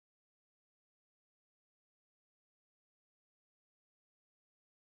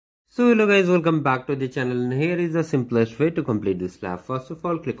So hello guys, welcome back to the channel, and here is the simplest way to complete this lab. First of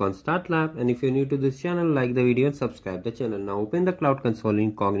all, click on start lab, and if you're new to this channel, like the video and subscribe the channel. Now open the Cloud Console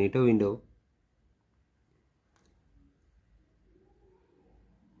incognito window.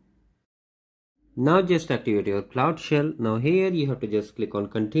 Now just activate your Cloud Shell. Now here you have to just click on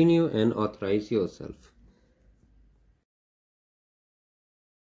continue and authorize yourself.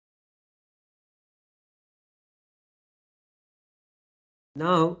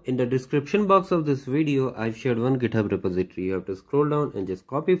 Now in the description box of this video, I've shared one GitHub repository. You have to scroll down and just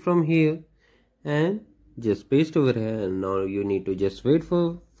copy from here and just paste over here, and now you need to just wait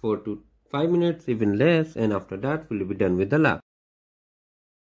for 4 to 5 minutes, even less, and after that we'll be done with the lab.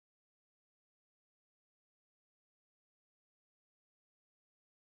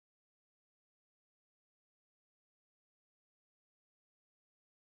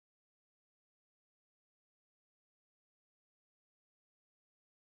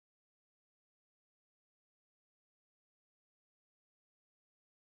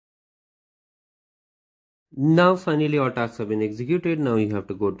 Now finally all tasks have been executed. Now you have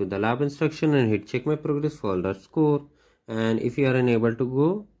to go to the lab instruction and hit check my progress for the score. And if you are unable to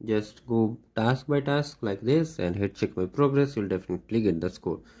go, just go task by task like this and hit check my progress. You'll definitely get the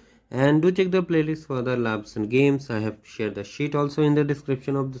score. And do check the playlist for the labs and games. I have shared the sheet also in the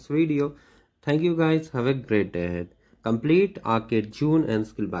description of this video. Thank you guys. Have a great day ahead. Complete Arcade June and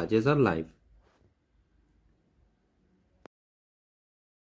skill badges are live.